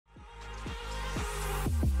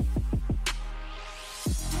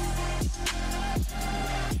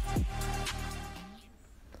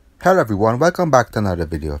Hello everyone, welcome back to another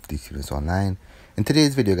video of DCUO Online. In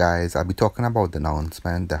today's video guys, I'll be talking about the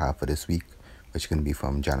announcement they have for this week, which can be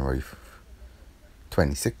from January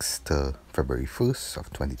 26th to February 1st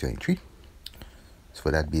of 2023. So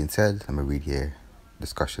with that being said, let me read here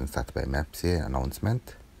discussion started by MEPS here,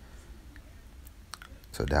 announcement.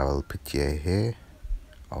 So that will picture here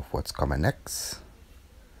of what's coming next.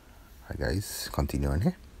 Alright guys, continuing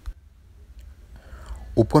here.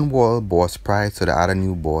 Open world boss prize, so the other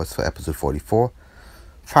new boss for episode 44.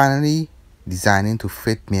 Finally, designing to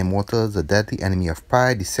fit mere mortals, the deadly enemy of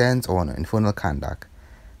pride descends on an infernal Kandak.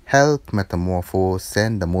 Help Metamorphose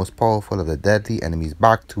send the most powerful of the deadly enemies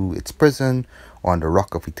back to its prison on the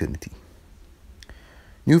Rock of Eternity.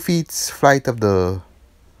 New feats, Flight of the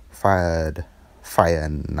Fire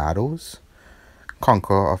Nados,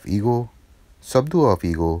 Conqueror of Ego, Subduer of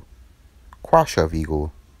Ego, Crusher of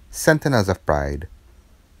Ego, Sentinels of Pride,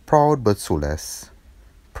 Proud but Soulless,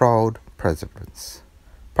 Proud Perseverance.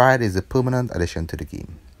 Pride is a permanent addition to the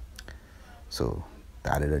game. So, they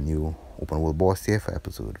added a new open world boss here for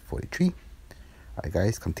episode 43. Alright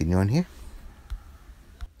guys, continue on here.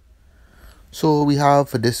 So we have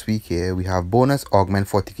for this week here, we have bonus augment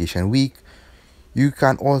fortification week. You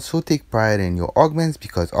can also take pride in your augments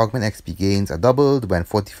because augment XP gains are doubled when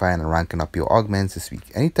fortifying and ranking up your augments this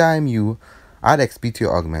week. Anytime you add XP to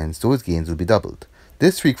your augments, those gains will be doubled.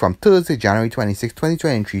 This week from Thursday, January 26,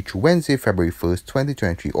 2023 to Wednesday, February 1st,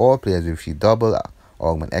 2023, all players will receive double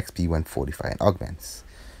augment XP when fortifying augments.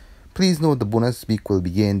 Please note the bonus week will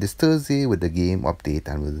begin this Thursday with the game update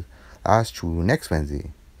and will last through next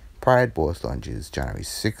Wednesday. Pride boss launches January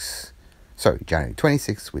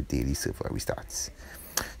 26 with daily server restarts.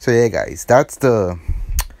 So yeah guys, that's the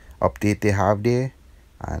update they have there,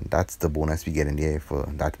 and that's the bonus we get in there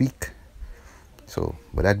for that week. So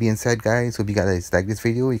with that being said guys, hope you guys like this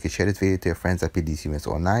video. You can share this video to your friends at DCUO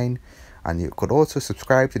Online, and you could also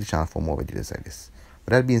subscribe to the channel for more videos like this.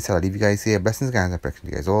 With that being said, I'll leave you guys here. Blessings guys and protection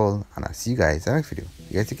to you guys all, and I'll see you guys in the next video.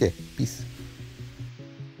 You guys take care. Peace.